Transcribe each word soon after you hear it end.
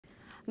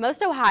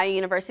Most Ohio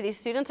University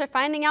students are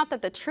finding out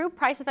that the true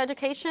price of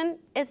education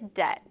is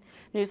debt.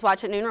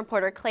 NewsWatch at Noon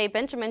reporter Clay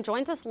Benjamin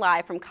joins us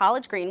live from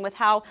College Green with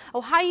how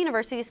Ohio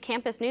University's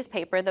campus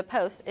newspaper, The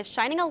Post, is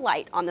shining a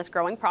light on this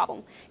growing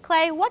problem.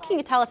 Clay, what can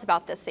you tell us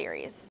about this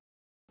series?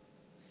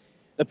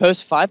 The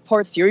Post's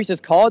 5-part series is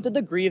called The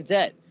Degree of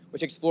Debt,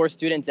 which explores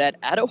student debt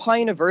at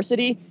Ohio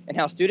University and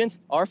how students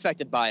are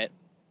affected by it.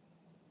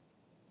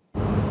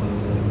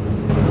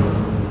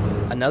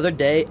 Another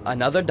day,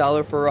 another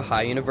dollar for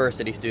Ohio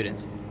University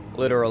students.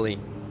 Literally.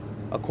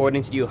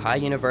 According to the Ohio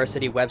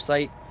University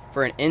website,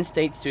 for an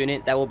in-state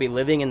student that will be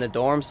living in the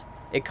dorms,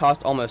 it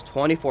costs almost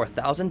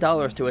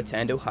 $24,000 to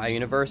attend Ohio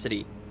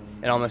University,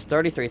 and almost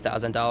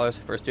 $33,000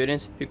 for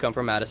students who come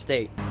from out of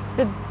state. It's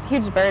a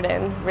huge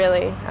burden,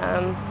 really.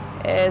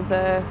 As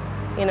a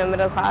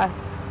middle-class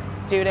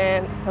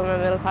student from a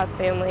middle-class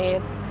family,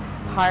 it's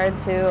hard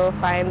to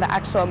find the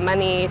actual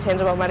money,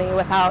 tangible money,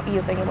 without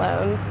using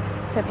loans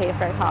to pay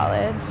for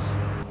college.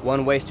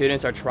 One way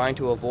students are trying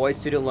to avoid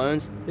student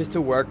loans is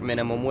to work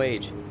minimum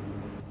wage.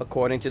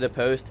 According to The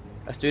Post,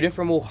 a student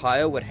from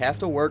Ohio would have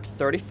to work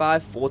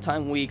 35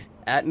 full-time weeks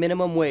at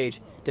minimum wage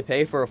to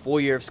pay for a full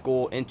year of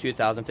school in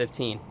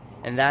 2015,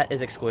 and that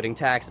is excluding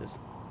taxes.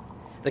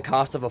 The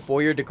cost of a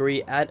 4-year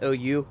degree at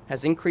OU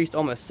has increased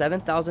almost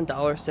 $7,000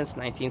 since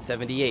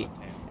 1978,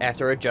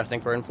 after adjusting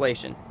for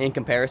inflation. In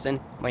comparison,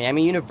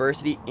 Miami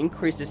University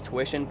increased its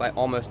tuition by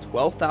almost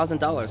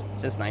 $12,000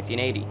 since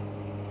 1980.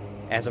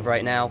 As of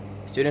right now,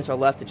 students are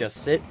left to just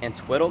sit and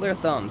twiddle their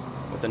thumbs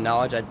with the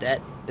knowledge that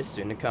debt is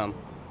soon to come.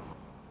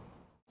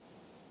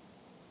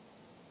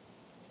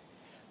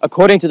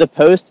 According to The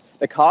Post,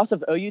 the cost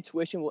of OU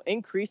tuition will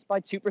increase by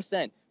 2%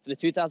 for the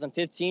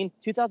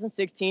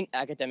 2015-2016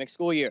 academic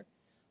school year.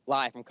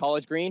 Live from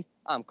College Green,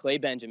 I'm Clay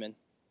Benjamin.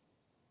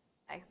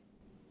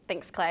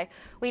 Thanks, Clay.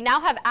 We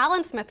now have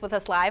Alan Smith with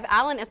us live.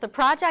 Alan is the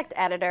project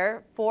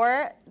editor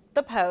for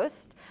The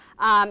Post,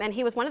 and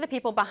he was one of the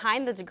people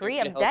behind the Degree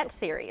of Debt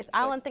series.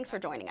 Alan, thanks for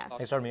joining us.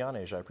 Thanks for having me on,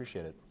 Asia. I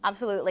appreciate it.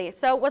 Absolutely.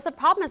 So was the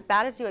problem as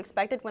bad as you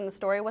expected when the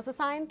story was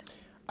assigned?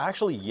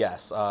 Actually,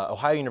 yes.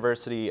 Ohio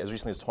University, as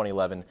recently as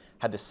 2011,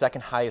 had the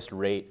second highest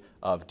rate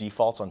of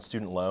defaults on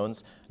student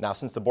loans. Now,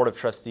 since the Board of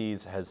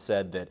Trustees has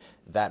said that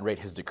that rate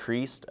has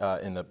decreased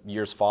in the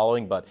years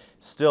following, but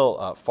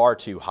still far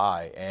too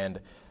high.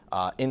 And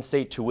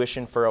in-state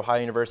tuition for Ohio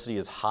University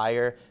is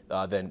higher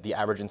than the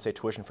average in-state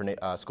tuition for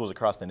schools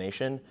across the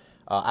nation.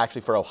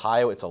 Actually, for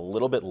Ohio, it's a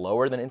little bit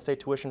lower than in-state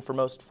tuition for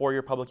most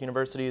 4-year public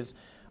universities,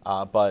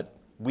 but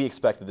we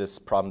expect this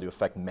problem to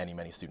affect many,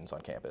 many students on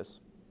campus.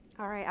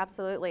 All right,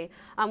 absolutely.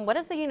 What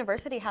does the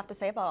university have to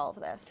say about all of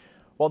this?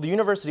 Well, the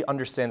university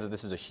understands that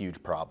this is a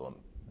huge problem.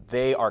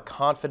 They are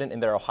confident in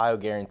their Ohio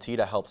Guarantee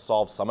to help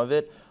solve some of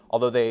it,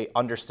 although they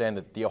understand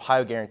that the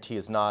Ohio Guarantee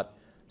is not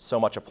so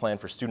much a plan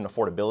for student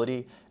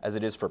affordability as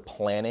it is for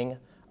planning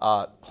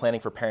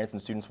for parents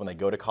and students when they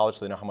go to college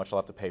so they know how much they'll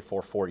have to pay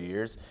for 4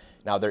 years.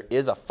 Now, there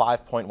is a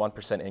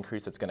 5.1%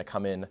 increase that's going to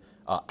come in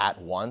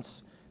at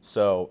once.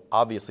 So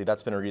obviously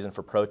that's been a reason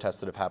for protests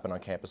that have happened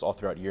on campus all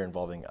throughout the year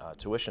involving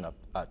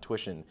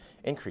tuition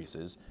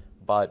increases.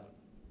 But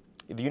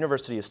the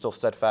university is still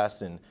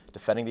steadfast in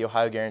defending the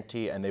Ohio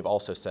Guarantee, and they've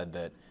also said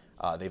that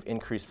they've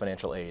increased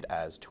financial aid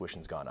as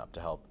tuition's gone up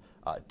to help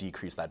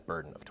decrease that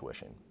burden of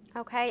tuition.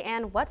 Okay,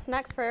 and what's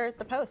next for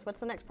The Post? What's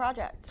the next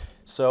project?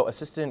 So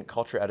Assistant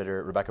Culture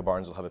Editor Rebecca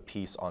Barnes will have a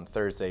piece on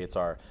Thursday. It's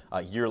our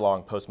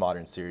year-long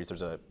postmodern series.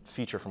 There's a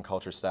feature from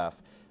culture staff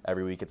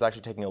every week. It's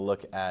actually taking a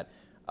look at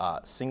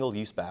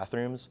single-use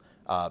bathrooms,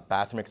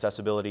 bathroom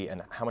accessibility,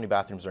 and how many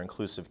bathrooms are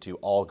inclusive to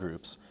all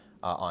groups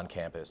on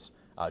campus.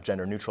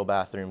 Gender-neutral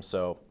bathrooms.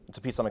 So it's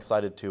a piece I'm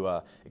excited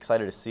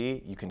to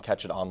see. You can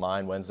catch it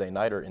online Wednesday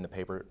night or in the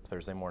paper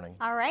Thursday morning.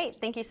 All right.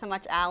 Thank you so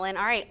much, Alan.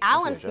 All right,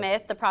 Alan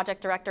Smith, the project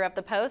director of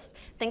The Post.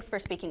 Thanks for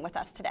speaking with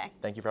us today.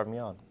 Thank you for having me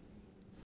on.